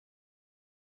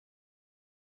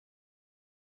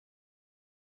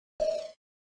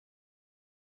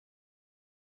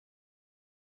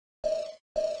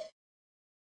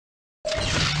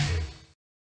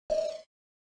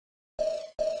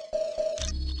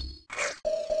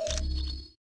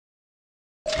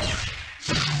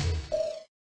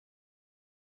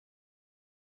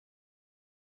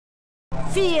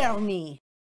Fear me.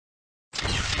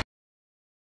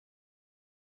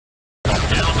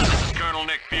 Gentlemen, this is Colonel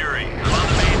Nick Fury. I'm on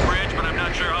the main bridge, but I'm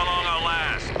not sure how long I'll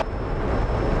last.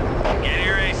 Get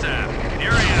here ASAP.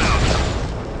 Fury out.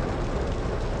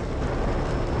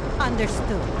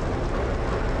 Understood.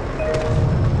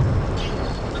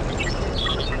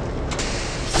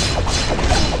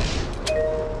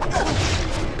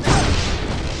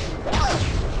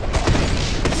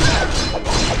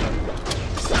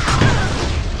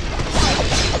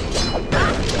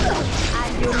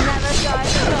 And you never die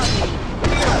to me.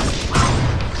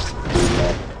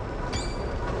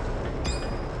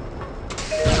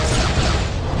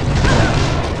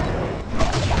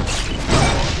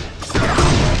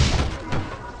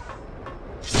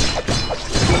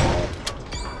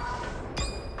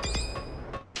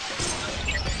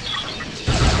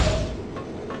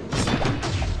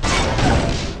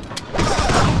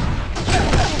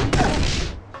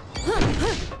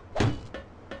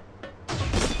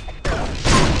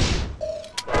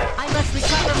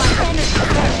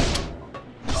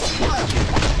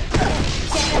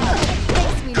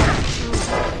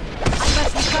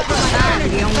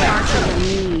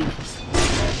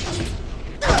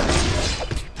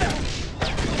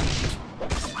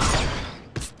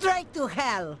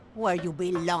 Where you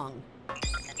belong.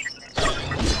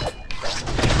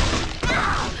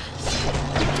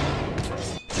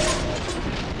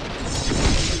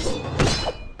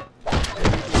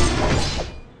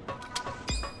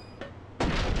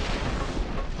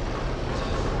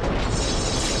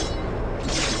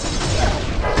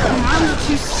 I'm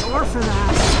too sore for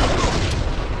that.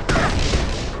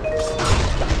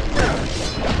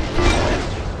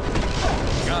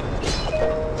 Got it.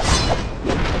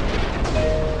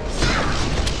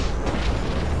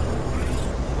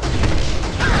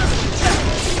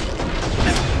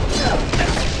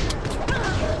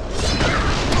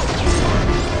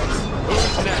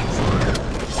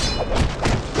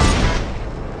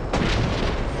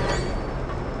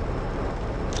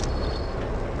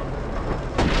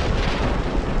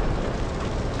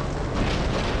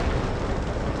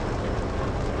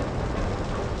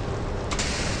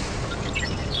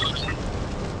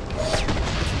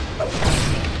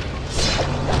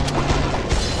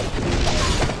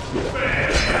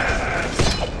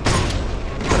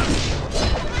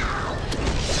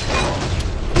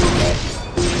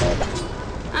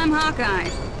 I'm Hawkeye.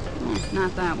 Oh,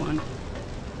 not that one.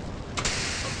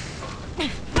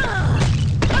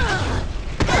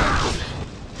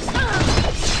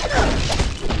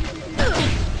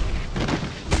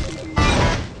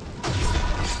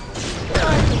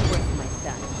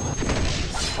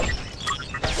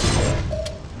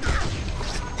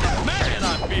 Man,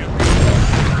 I feel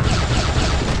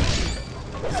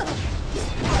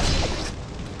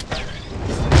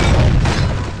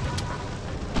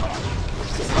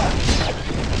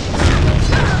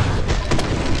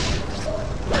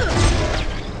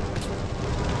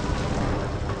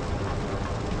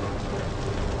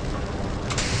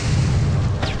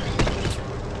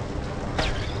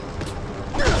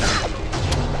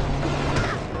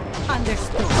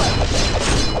Understood.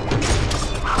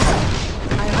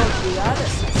 I hope the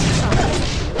others.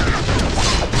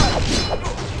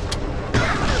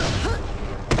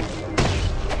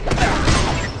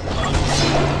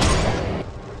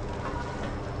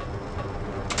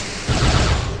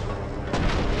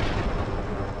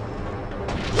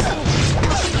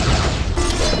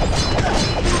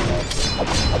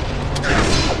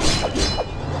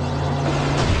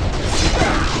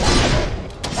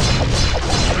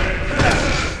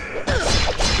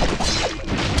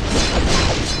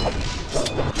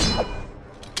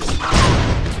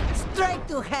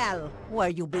 Where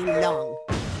you belong.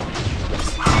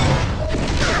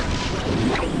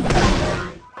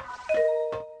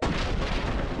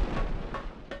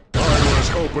 I was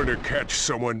hoping to catch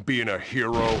someone being a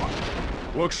hero.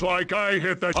 Looks like I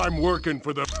hit the... I'm working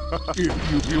for the...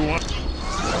 if you want...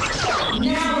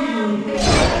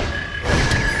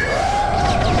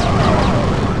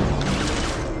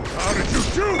 How did you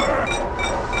do that?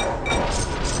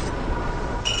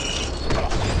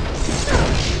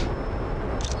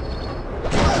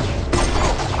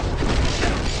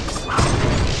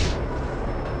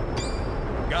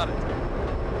 got it.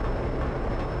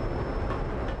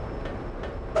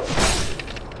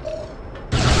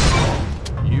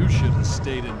 You should have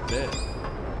stayed in bed.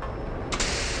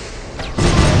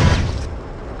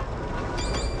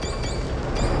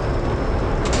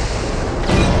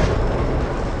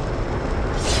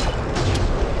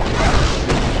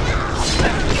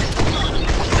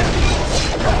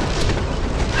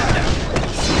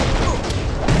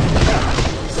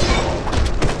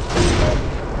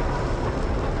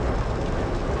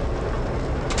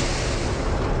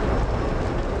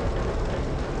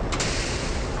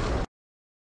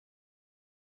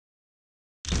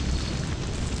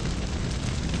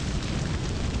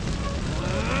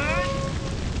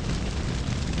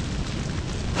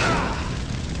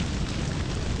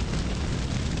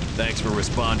 Thanks for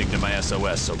responding to my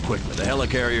SOS so quickly. The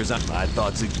helicarrier's on. I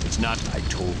thought it's not. I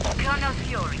told you. Colonel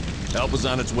Fury. Help is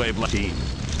on its way, Black Team.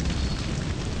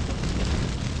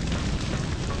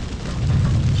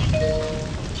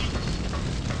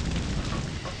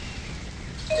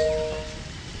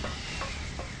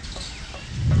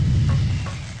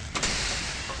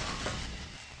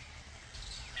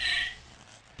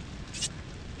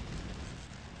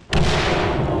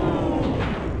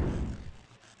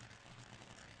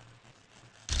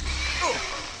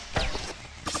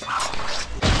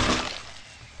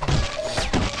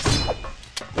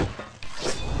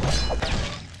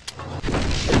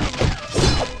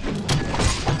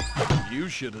 You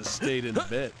should have stayed in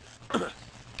bed. Yeah,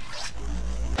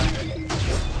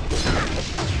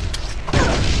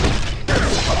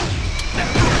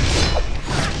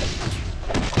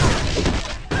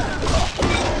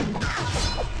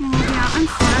 I'm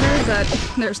flattered that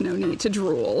there's no need to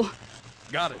drool.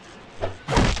 Got it.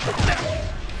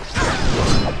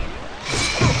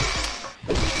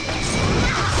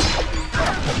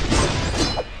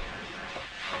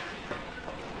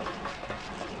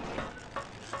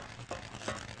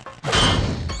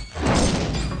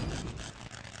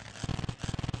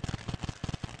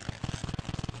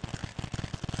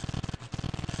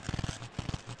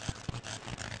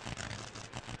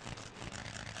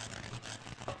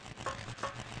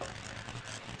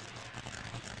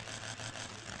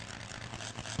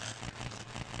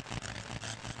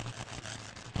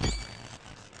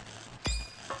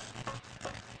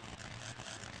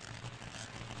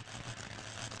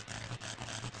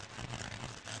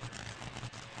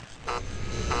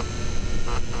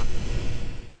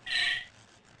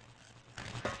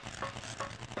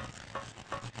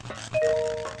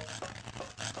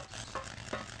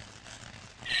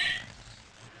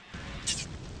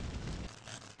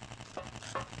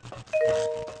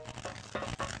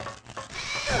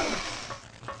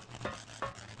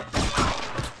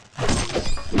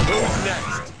 Who's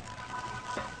next?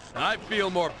 I feel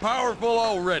more powerful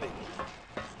already.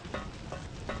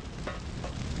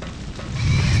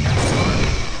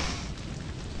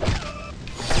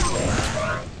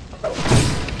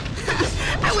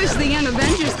 I wish the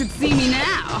Avengers could see me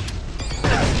now.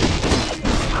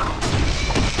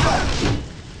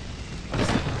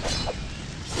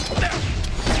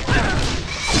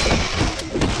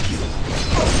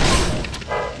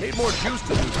 Need more juice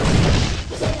to lose.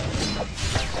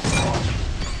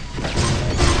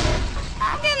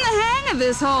 I'm getting the hang of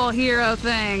this whole hero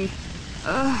thing.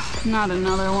 Ugh, not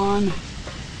another one.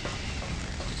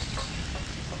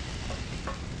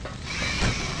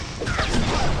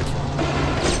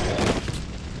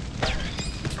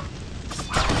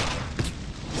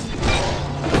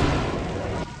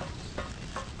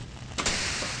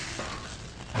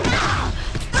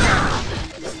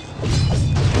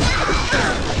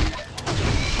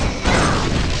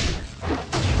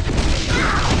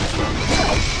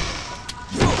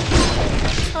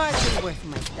 Hardly worth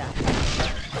my time.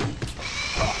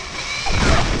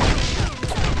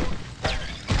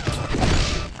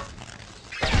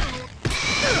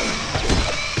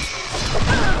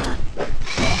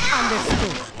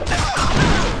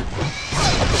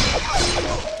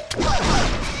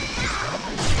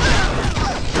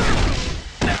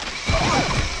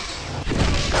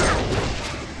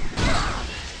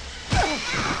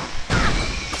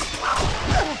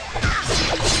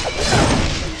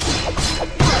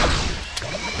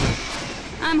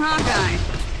 I'm Hawkeye.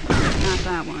 Not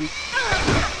that one.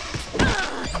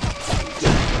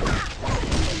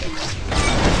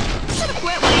 Should've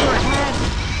quit when you were ahead.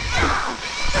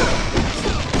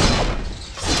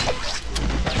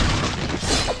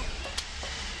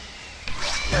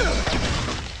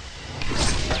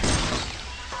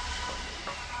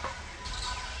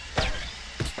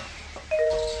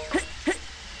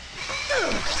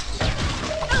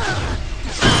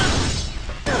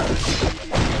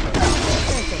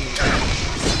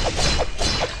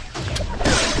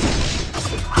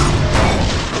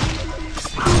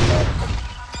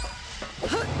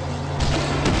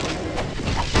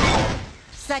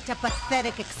 Such a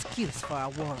pathetic excuse for a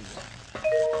warrior.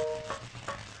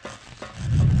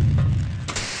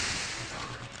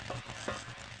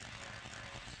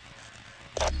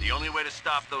 The only way to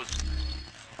stop those...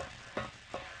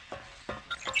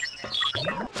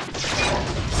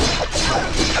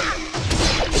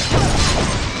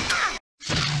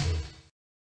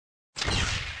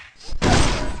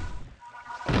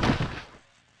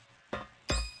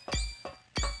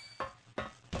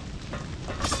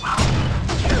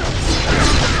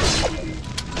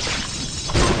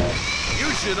 You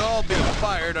should all be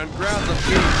fired on grounds of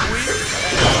being weak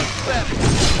and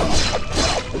pathetic.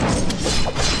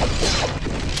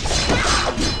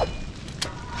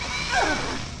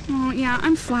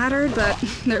 I'm flattered, but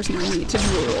there's no need to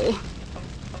drool.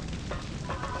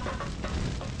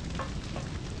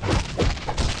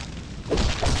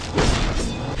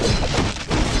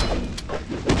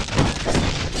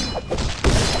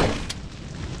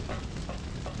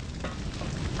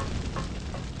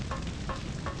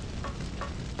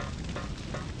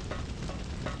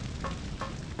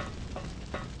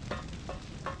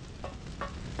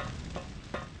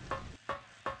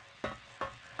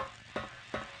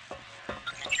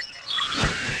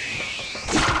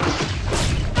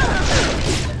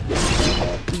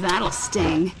 That'll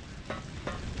sting.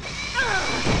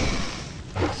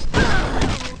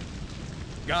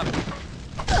 Got it.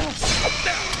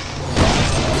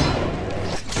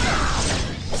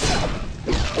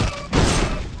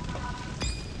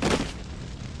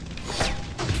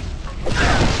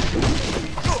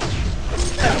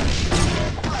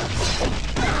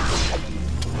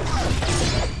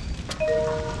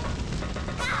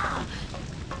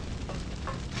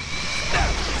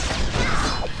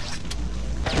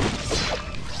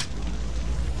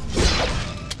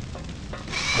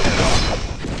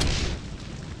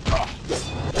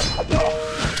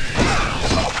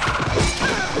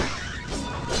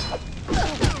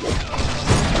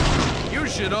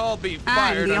 Should all be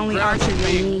fired the on only grounds archer of you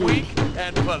being need. weak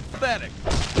and pathetic.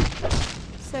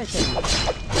 Certainly.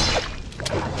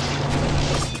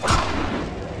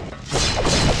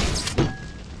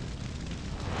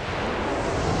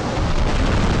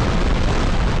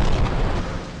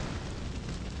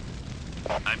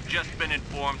 I've just been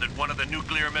informed that one of the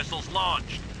nuclear missiles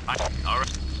launched. All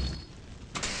right.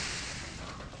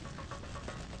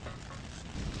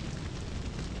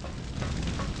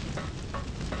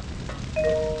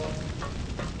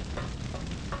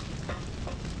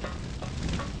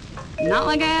 Not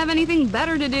like I have anything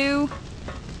better to do.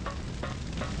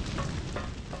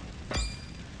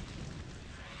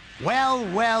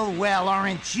 Well,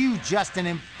 aren't you just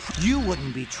an You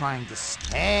wouldn't be trying to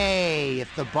stay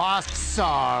if the boss...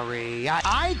 Sorry,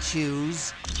 I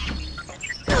choose...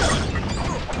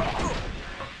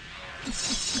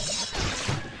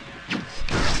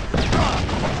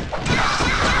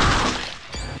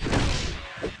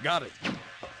 Got it.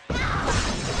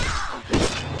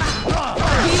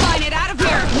 Beeline it out of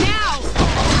here, now!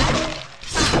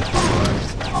 Since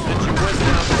you went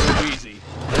down so easy,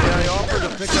 may I offer to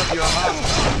pick up your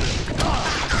hostage?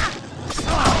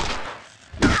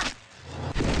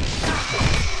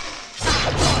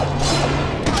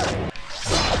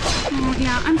 Oh,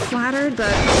 yeah, I'm flattered, but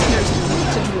there's no need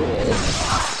to drool.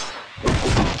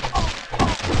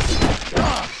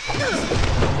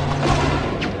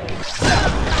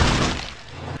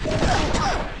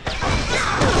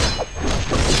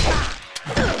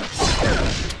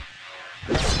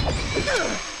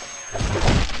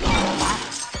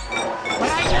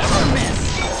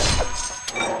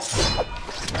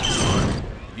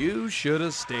 You should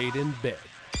have stayed in bed.